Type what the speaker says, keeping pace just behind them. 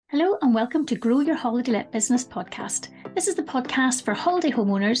and welcome to Grow Your Holiday Let Business podcast. This is the podcast for holiday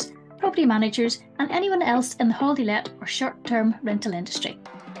homeowners, property managers, and anyone else in the holiday let or short-term rental industry.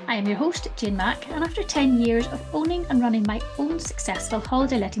 I am your host, Jane Mack, and after 10 years of owning and running my own successful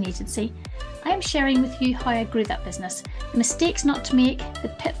holiday letting agency, I am sharing with you how I grew that business, the mistakes not to make,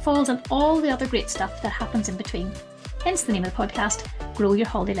 the pitfalls, and all the other great stuff that happens in between. Hence the name of the podcast, Grow Your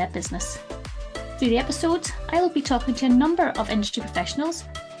Holiday Let Business. Through the episodes, I will be talking to a number of industry professionals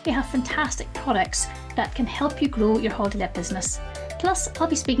who have fantastic products that can help you grow your holiday let business. Plus, I'll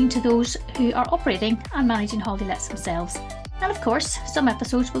be speaking to those who are operating and managing holiday lets themselves. And of course, some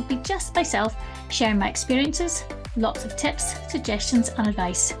episodes will be just myself sharing my experiences, lots of tips, suggestions and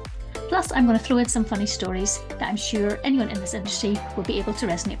advice. Plus, I'm going to throw in some funny stories that I'm sure anyone in this industry will be able to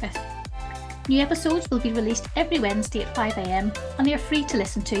resonate with. New episodes will be released every Wednesday at 5 a.m. and they are free to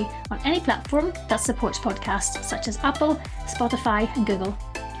listen to on any platform that supports podcasts such as Apple, Spotify and Google.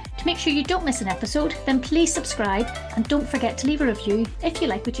 To make sure you don't miss an episode, then please subscribe and don't forget to leave a review if you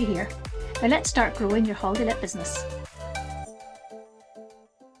like what you hear. Now let's start growing your holiday let business.